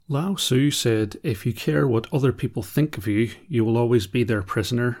Lao Tzu said, if you care what other people think of you, you will always be their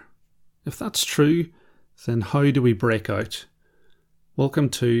prisoner. If that's true, then how do we break out? Welcome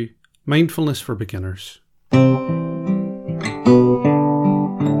to Mindfulness for Beginners. Hello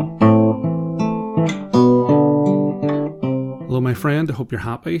my friend, I hope you're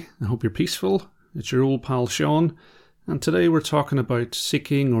happy, I hope you're peaceful. It's your old pal Sean, and today we're talking about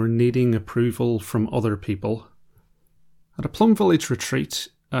seeking or needing approval from other people. At a Plum Village retreat,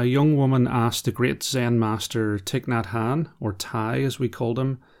 a young woman asked the great Zen master Thich Nhat Hanh, or Thai as we called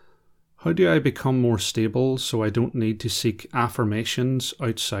him, how do I become more stable so I don't need to seek affirmations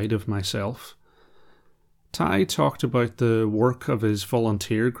outside of myself? Thai talked about the work of his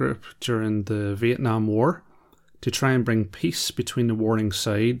volunteer group during the Vietnam War to try and bring peace between the warring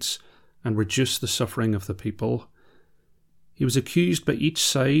sides and reduce the suffering of the people. He was accused by each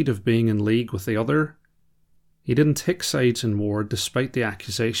side of being in league with the other. He didn't take sides in war despite the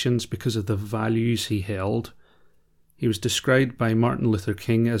accusations because of the values he held. He was described by Martin Luther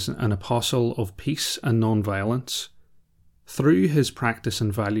King as an apostle of peace and non-violence. Through his practice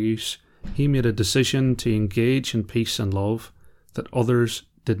and values, he made a decision to engage in peace and love that others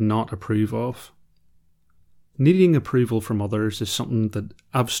did not approve of. Needing approval from others is something that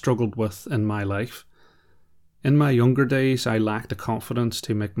I've struggled with in my life. In my younger days, I lacked the confidence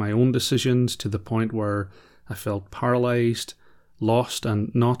to make my own decisions to the point where I felt paralysed, lost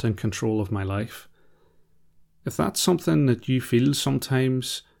and not in control of my life. If that's something that you feel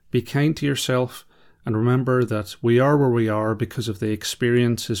sometimes, be kind to yourself and remember that we are where we are because of the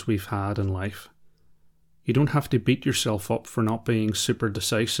experiences we've had in life. You don't have to beat yourself up for not being super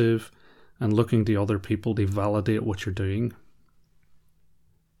decisive and looking to other people to validate what you're doing.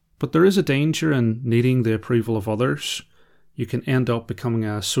 But there is a danger in needing the approval of others. You can end up becoming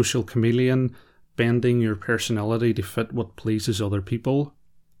a social chameleon, bending your personality to fit what pleases other people.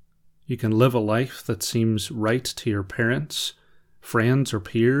 You can live a life that seems right to your parents, friends or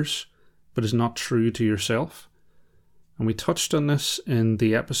peers, but is not true to yourself. And we touched on this in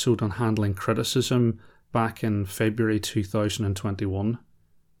the episode on handling criticism back in February 2021.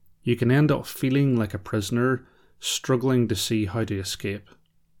 You can end up feeling like a prisoner, struggling to see how to escape.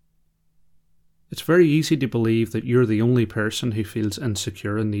 It's very easy to believe that you're the only person who feels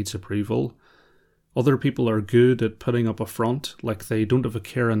insecure and needs approval. Other people are good at putting up a front, like they don't have a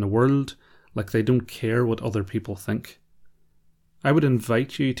care in the world, like they don't care what other people think. I would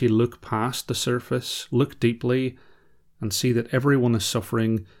invite you to look past the surface, look deeply, and see that everyone is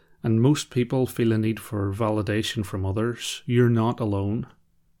suffering and most people feel a need for validation from others. You're not alone.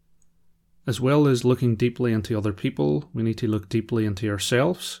 As well as looking deeply into other people, we need to look deeply into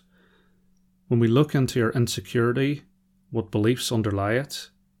ourselves. When we look into our insecurity, what beliefs underlie it,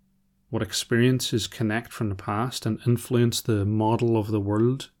 what experiences connect from the past and influence the model of the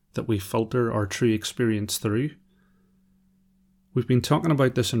world that we filter our true experience through. We've been talking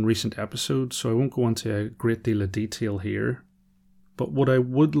about this in recent episodes, so I won't go into a great deal of detail here. But what I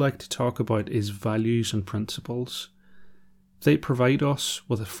would like to talk about is values and principles. They provide us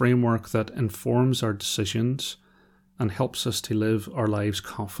with a framework that informs our decisions and helps us to live our lives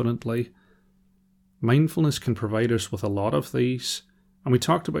confidently. Mindfulness can provide us with a lot of these, and we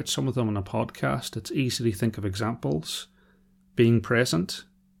talked about some of them in a podcast. It's easy to think of examples. Being present,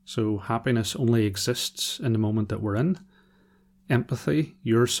 so happiness only exists in the moment that we're in. Empathy,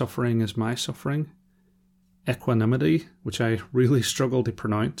 your suffering is my suffering. Equanimity, which I really struggle to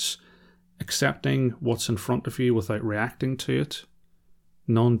pronounce. Accepting what's in front of you without reacting to it.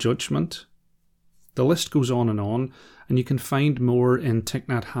 Non-judgment. The list goes on, and you can find more in Thich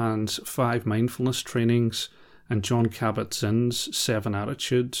Nhat Hanh's 5 mindfulness trainings and Jon Kabat-Zinn's 7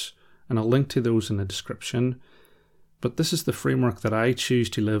 attitudes, and I'll link to those in the description. But this is the framework that I choose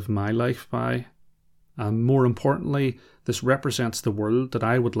to live my life by. And more importantly, this represents the world that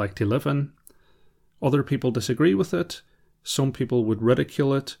I would like to live in. Other people disagree with it, some people would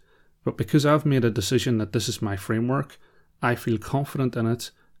ridicule it, but because I've made a decision that this is my framework, I feel confident in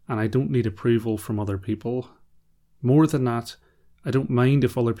it and I don't need approval from other people. More than that, I don't mind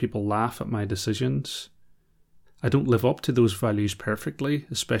if other people laugh at my decisions. I don't live up to those values perfectly,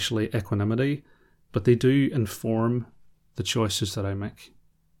 especially equanimity, but they do inform the choices that I make.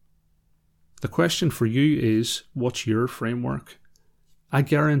 The question for you is, what's your framework? I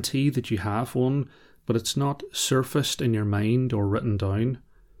guarantee that you have one, but it's not surfaced in your mind or written down.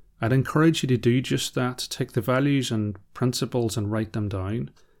 I'd encourage you to do just that. Take the values and principles and write them down.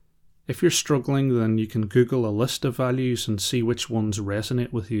 If you're struggling, then you can Google a list of values and see which ones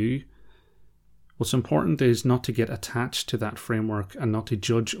resonate with you. What's important is not to get attached to that framework and not to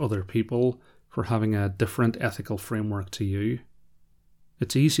judge other people for having a different ethical framework to you.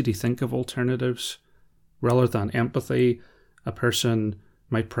 It's easy to think of alternatives. Rather than empathy, a person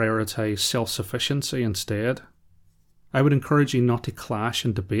might prioritize self-sufficiency instead. I would encourage you not to clash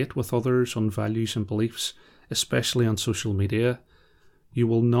and debate with others on values and beliefs, especially on social media. You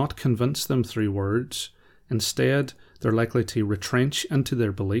will not convince them through words. Instead, they're likely to retrench into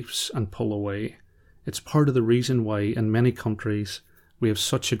their beliefs and pull away. It's part of the reason why in many countries we have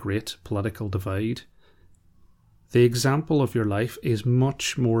such a great political divide. The example of your life is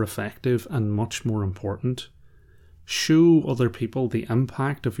much more effective and much more important. Show other people the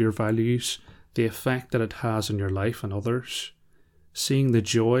impact of your values, the effect that it has on your life and others. Seeing the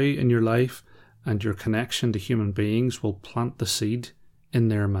joy in your life and your connection to human beings will plant the seed in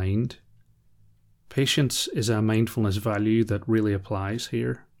their mind. Patience is a mindfulness value that really applies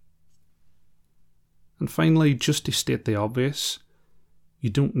here. And finally, just to state the obvious, you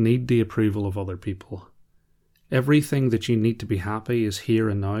don't need the approval of other people. Everything that you need to be happy is here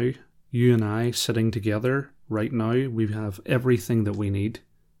and now. You and I sitting together right now, we have everything that we need.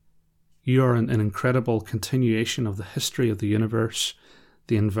 You are an incredible continuation of the history of the universe,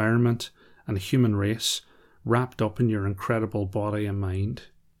 the environment, and the human race wrapped up in your incredible body and mind.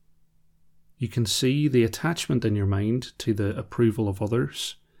 You can see the attachment in your mind to the approval of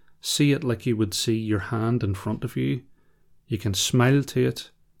others. See it like you would see your hand in front of you. You can smile to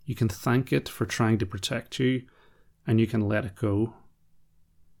it. You can thank it for trying to protect you, and you can let it go.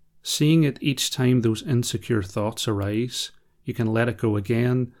 Seeing it each time those insecure thoughts arise, you can let it go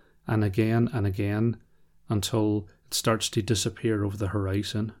again and again and again until it starts to disappear over the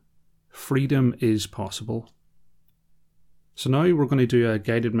horizon. Freedom is possible. So now we're going to do a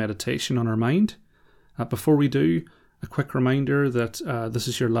guided meditation on our mind. Before we do, a quick reminder that this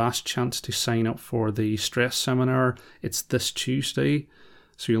is your last chance to sign up for the stress seminar. It's this Tuesday,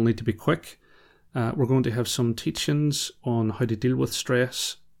 so you'll need to be quick. We're going to have some teachings on how to deal with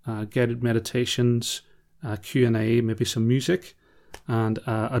stress, guided meditations, Q&A, maybe some music, and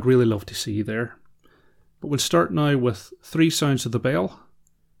I'd really love to see you there. But we'll start now with 3 sounds of the bell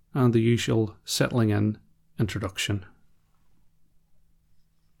and the usual settling in introduction.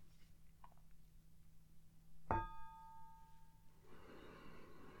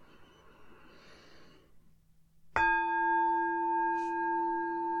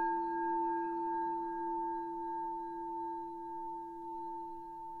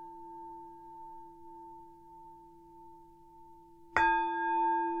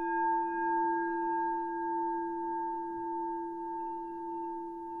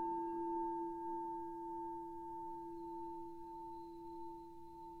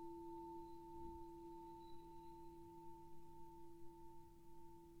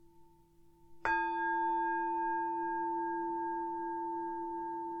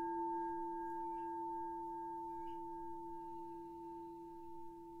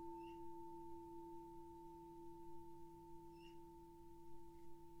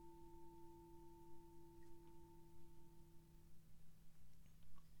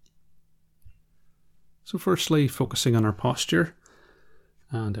 So firstly, focusing on our posture,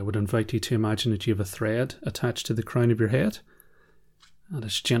 and I would invite you to imagine that you have a thread attached to the crown of your head, and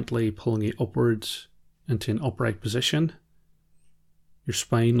it's gently pulling you upwards into an upright position, your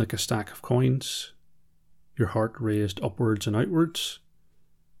spine like a stack of coins, your heart raised upwards and outwards,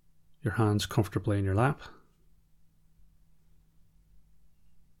 your hands comfortably in your lap.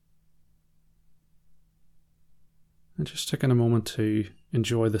 And just taking a moment to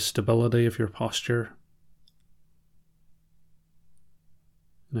enjoy the stability of your posture.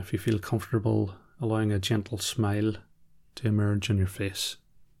 And if you feel comfortable, allowing a gentle smile to emerge on your face.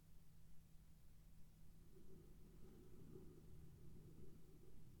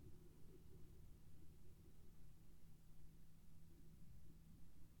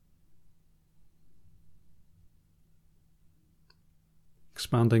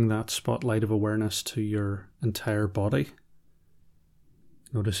 Expanding that spotlight of awareness to your entire body,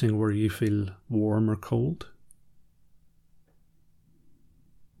 noticing where you feel warm or cold,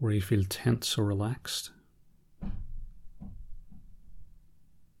 where you feel tense or relaxed.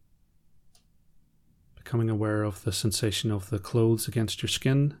 Becoming aware of the sensation of the clothes against your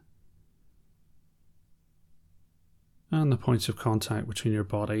skin and the points of contact between your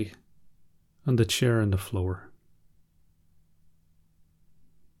body and the chair and the floor.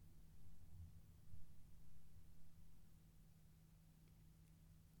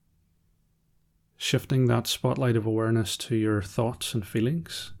 Shifting that spotlight of awareness to your thoughts and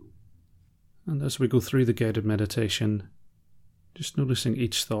feelings. And as we go through the guided meditation, just noticing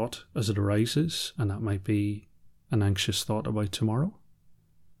each thought as it arises, and that might be an anxious thought about tomorrow.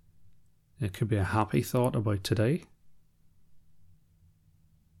 It could be a happy thought about today.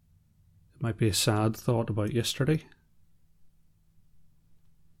 Might be a sad thought about yesterday.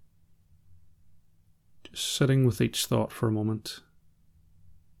 Just sitting with each thought for a moment,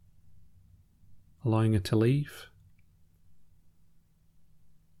 allowing it to leave,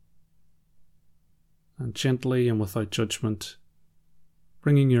 and gently and without judgment,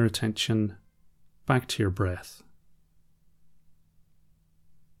 bringing your attention back to your breath.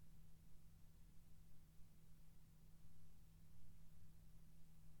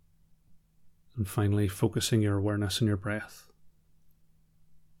 And finally, focusing your awareness on your breath.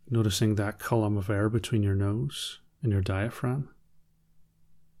 Noticing that column of air between your nose and your diaphragm.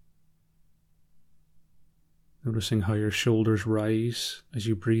 Noticing how your shoulders rise as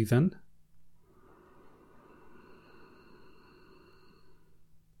you breathe in.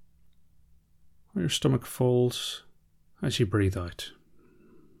 How your stomach falls as you breathe out.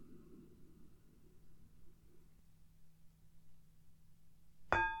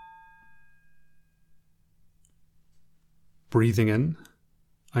 Breathing in,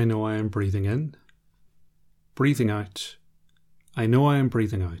 I know I am breathing in. Breathing out, I know I am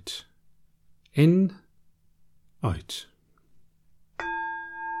breathing out. In, out.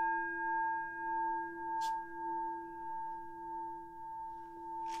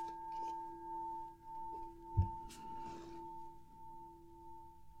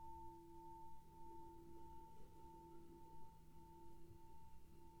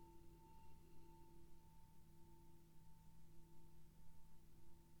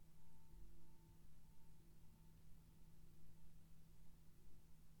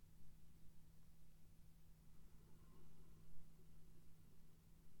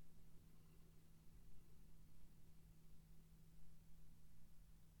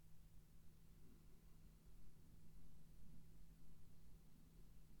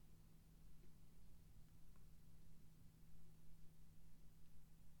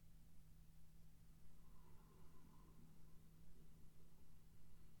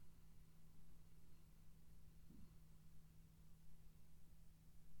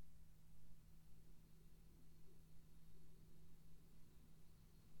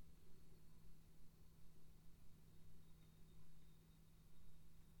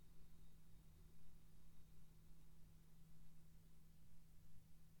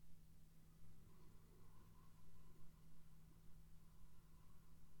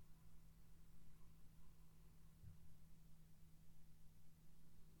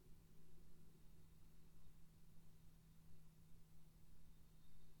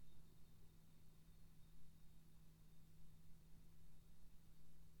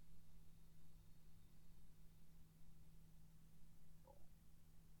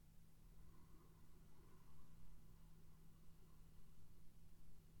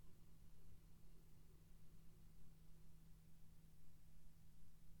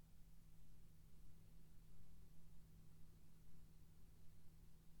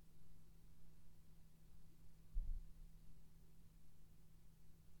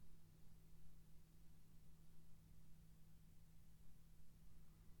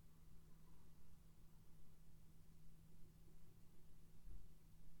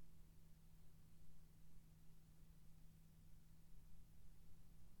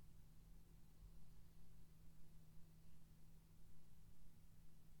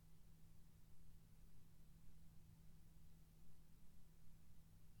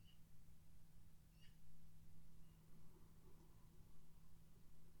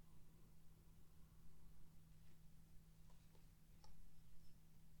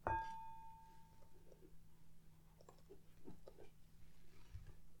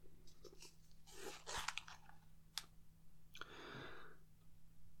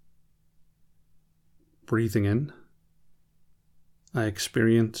 Breathing in, I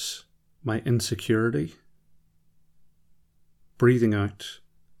experience my insecurity. Breathing out,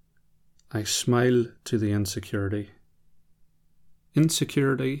 I smile to the insecurity.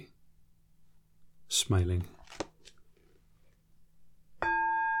 Insecurity, smiling.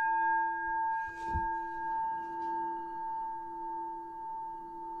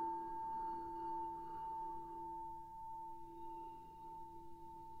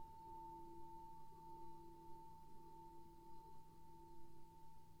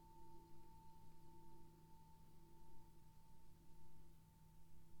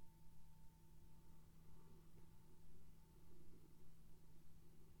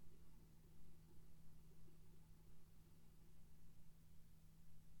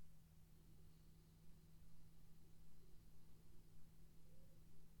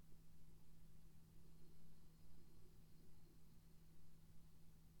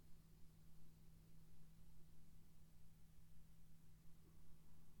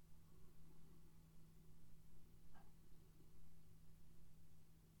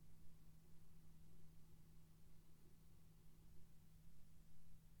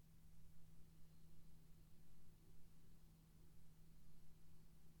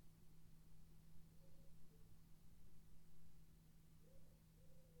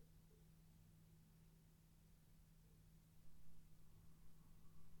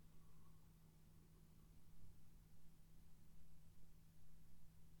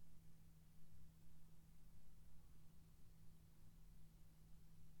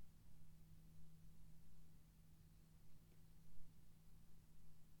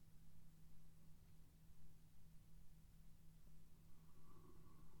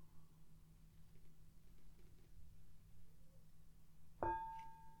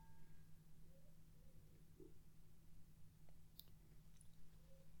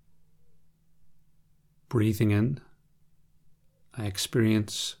 Breathing in, I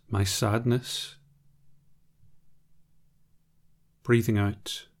experience my sadness. Breathing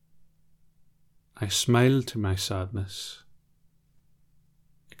out, I smile to my sadness.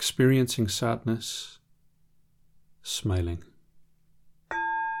 Experiencing sadness, smiling.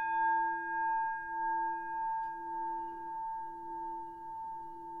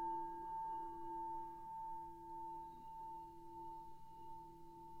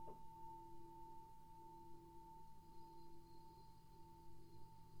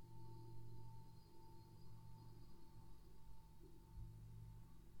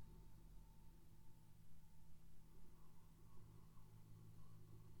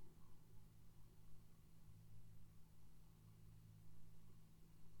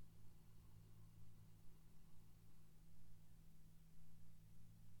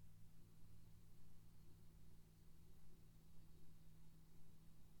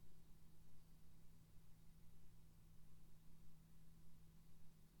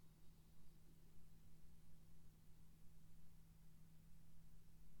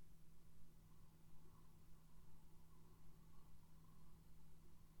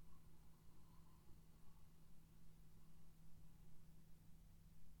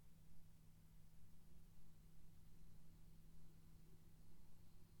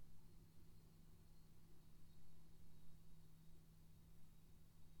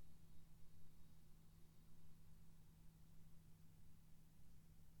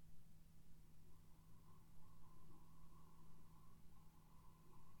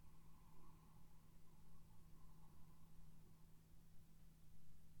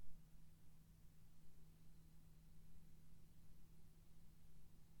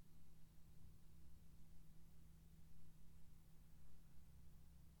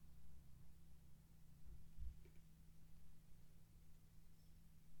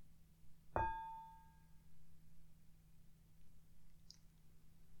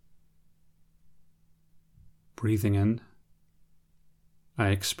 Breathing in, I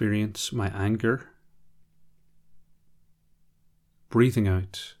experience my anger. Breathing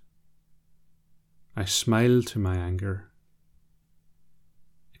out, I smile to my anger.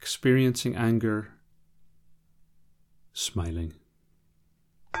 Experiencing anger, smiling.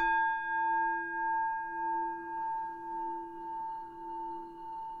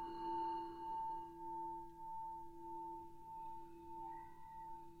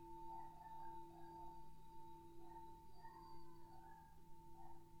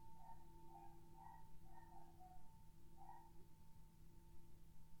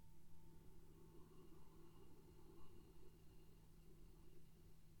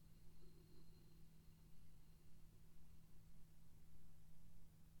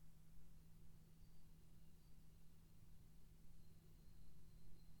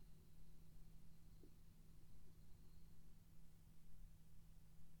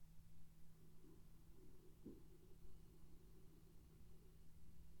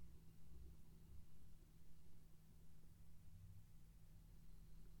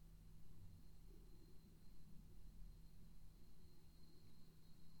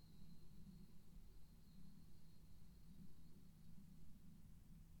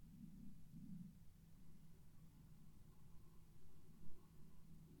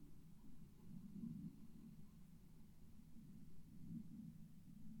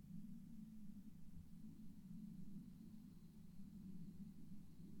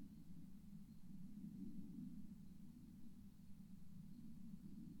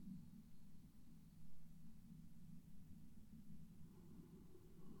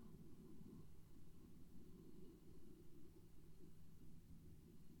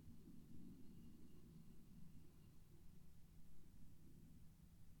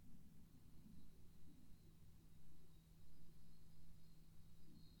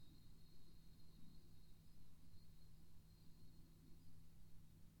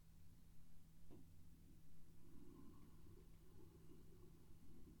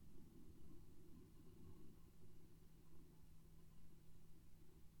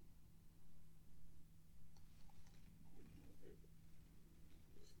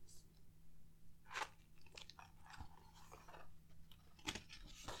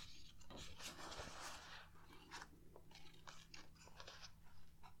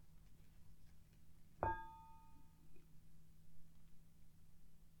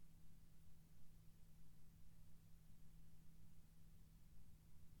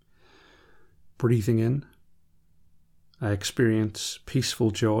 Breathing in, I experience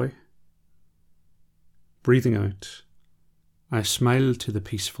peaceful joy. Breathing out, I smile to the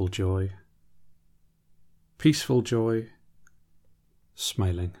peaceful joy. Peaceful joy,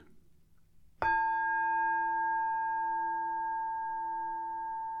 smiling.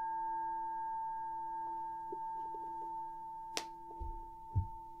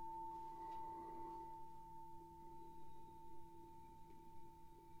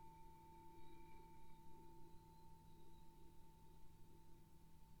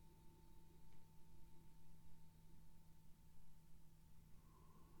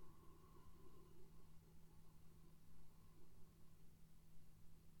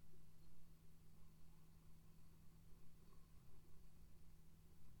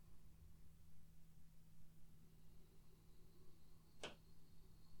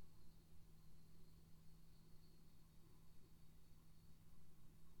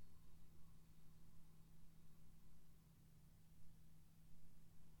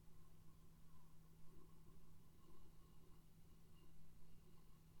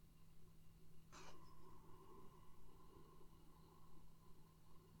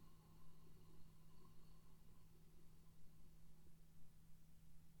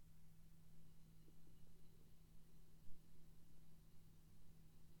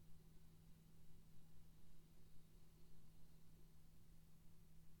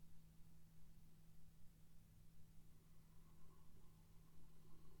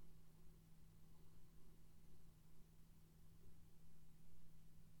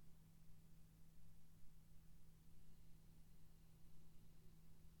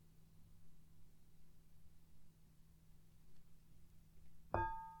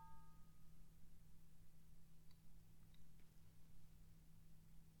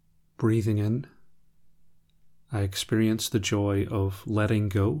 Breathing in, I experience the joy of letting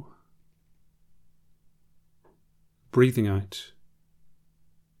go. Breathing out,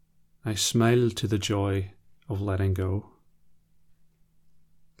 I smile to the joy of letting go.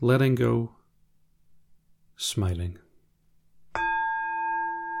 Letting go, smiling.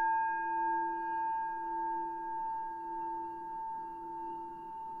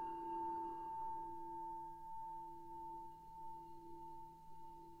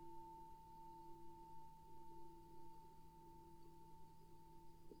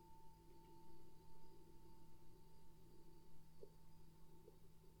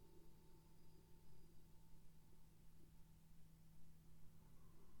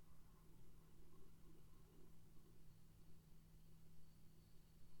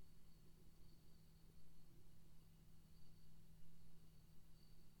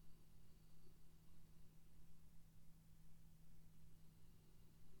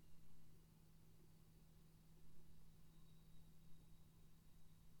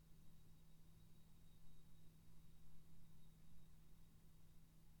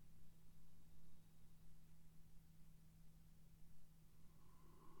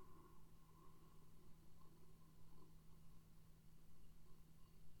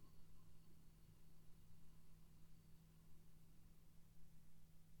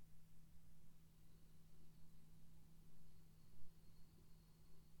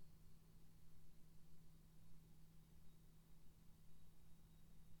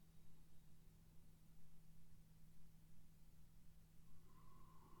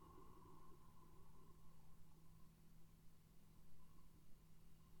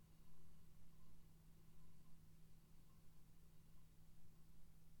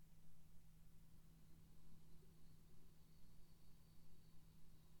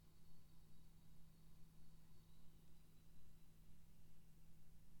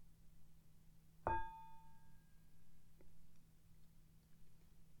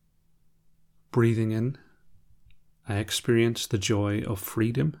 Breathing in, I experience the joy of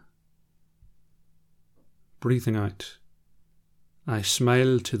freedom. Breathing out, I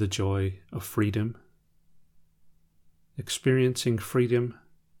smile to the joy of freedom. Experiencing freedom,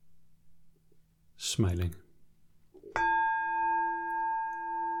 smiling.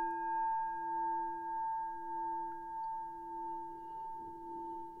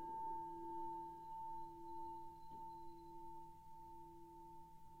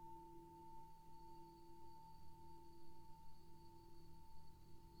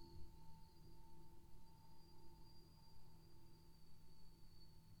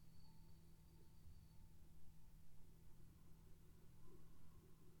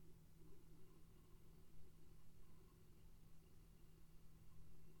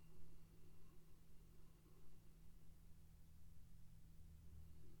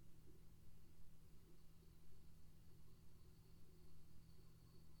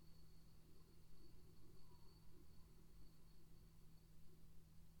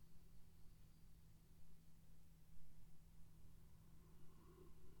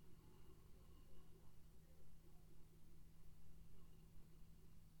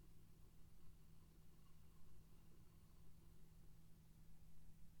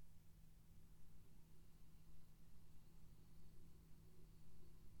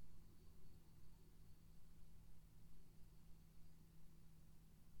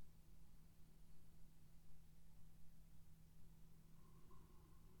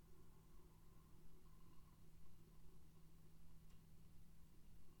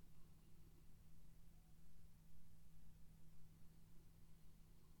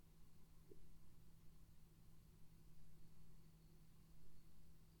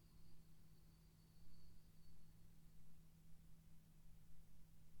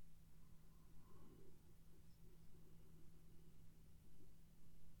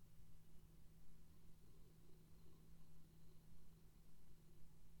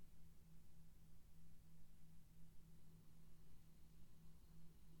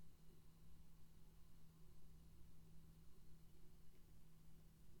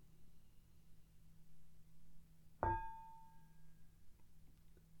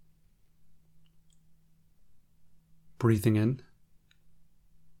 Breathing in,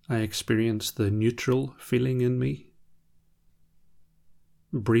 I experience the neutral feeling in me.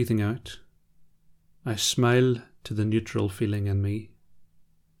 Breathing out, I smile to the neutral feeling in me.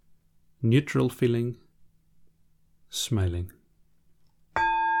 Neutral feeling, smiling.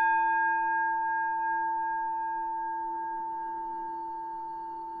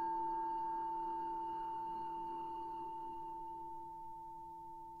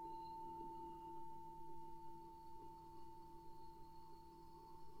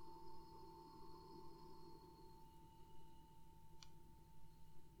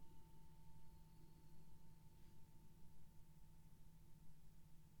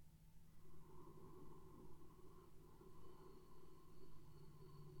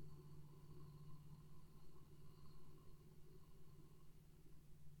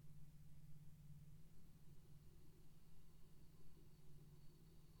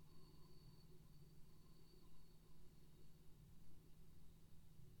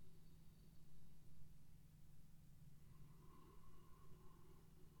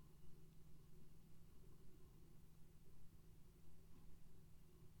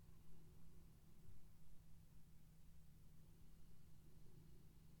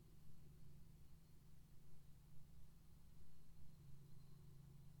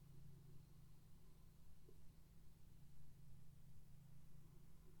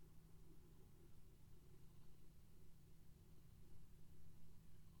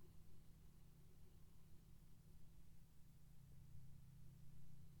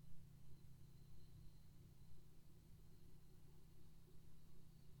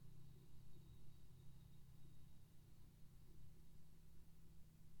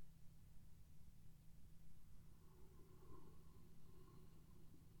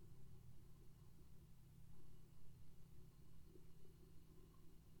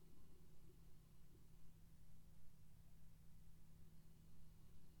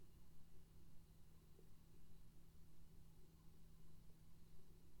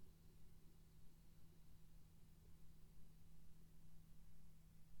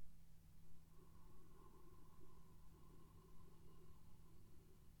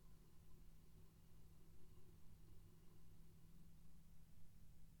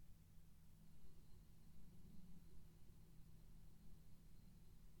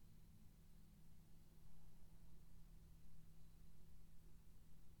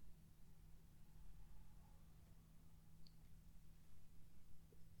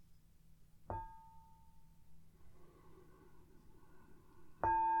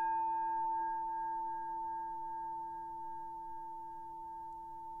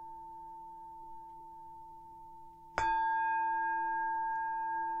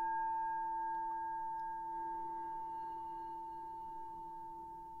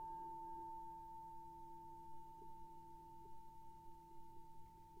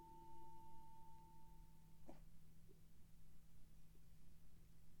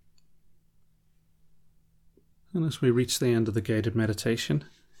 And as we reach the end of the guided meditation,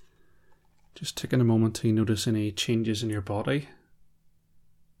 just taking a moment to notice any changes in your body,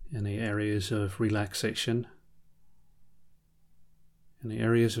 any areas of relaxation, any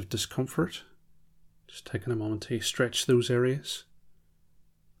areas of discomfort. Just taking a moment to stretch those areas.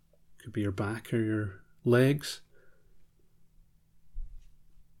 Could be your back or your legs.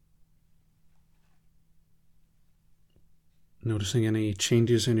 Noticing any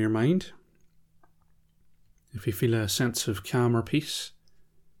changes in your mind. If you feel a sense of calm or peace,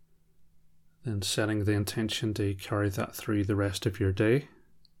 then setting the intention to carry that through the rest of your day.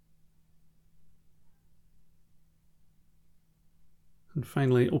 And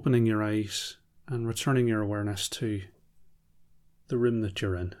finally, opening your eyes and returning your awareness to the room that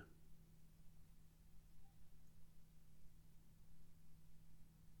you're in.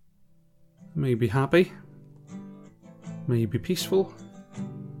 May you be happy, may you be peaceful,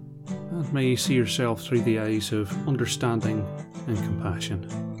 and may you see yourself through the eyes of understanding and compassion.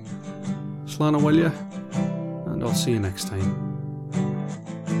 Slán will ya, and I'll see you next time.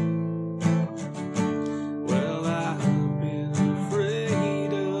 Well, I've been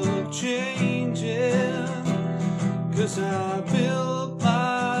afraid of changing, 'cause I built